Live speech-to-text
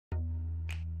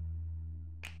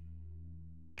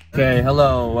Okay,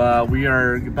 hello. We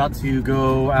are about to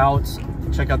go out,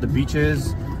 check out the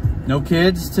beaches. No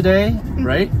kids today,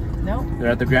 right? No.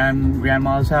 They're at the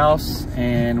grandma's house,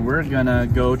 and we're gonna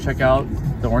go check out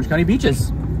the Orange County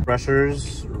beaches.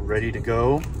 Brushers ready to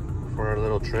go for our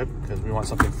little trip because we want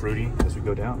something fruity as we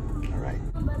go down. All right.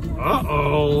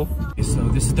 Uh-oh. Okay, so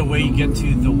this is the way you get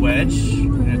to the Wedge.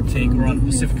 We're on the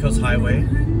Pacific Coast Highway.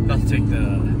 About to take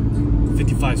the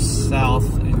 55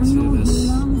 south into this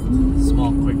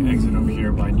small quick exit over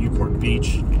here by Newport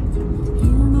Beach. It's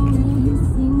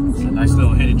a nice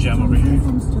little hidden gem over here.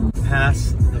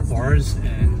 Past the bars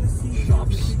and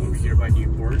shops over here by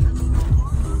Newport.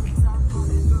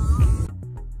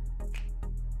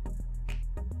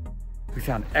 We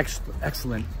found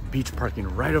excellent beach parking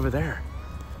right over there.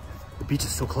 The beach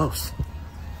is so close.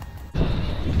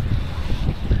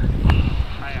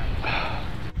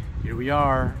 Here we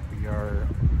are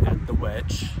at the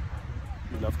Wedge.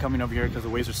 We love coming over here because the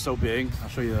waves are so big. I'll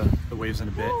show you the waves in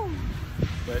a bit.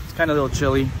 But it's kind of a little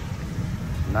chilly.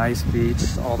 Nice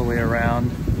beach all the way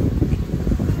around.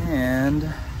 And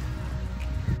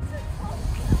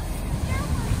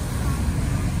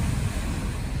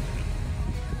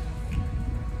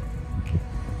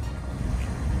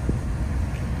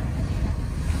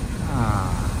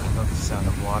I love the sound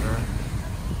of water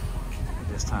at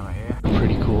this time of year.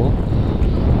 Pretty cool.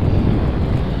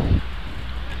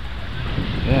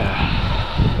 Yeah.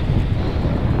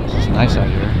 It's nice out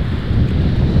here.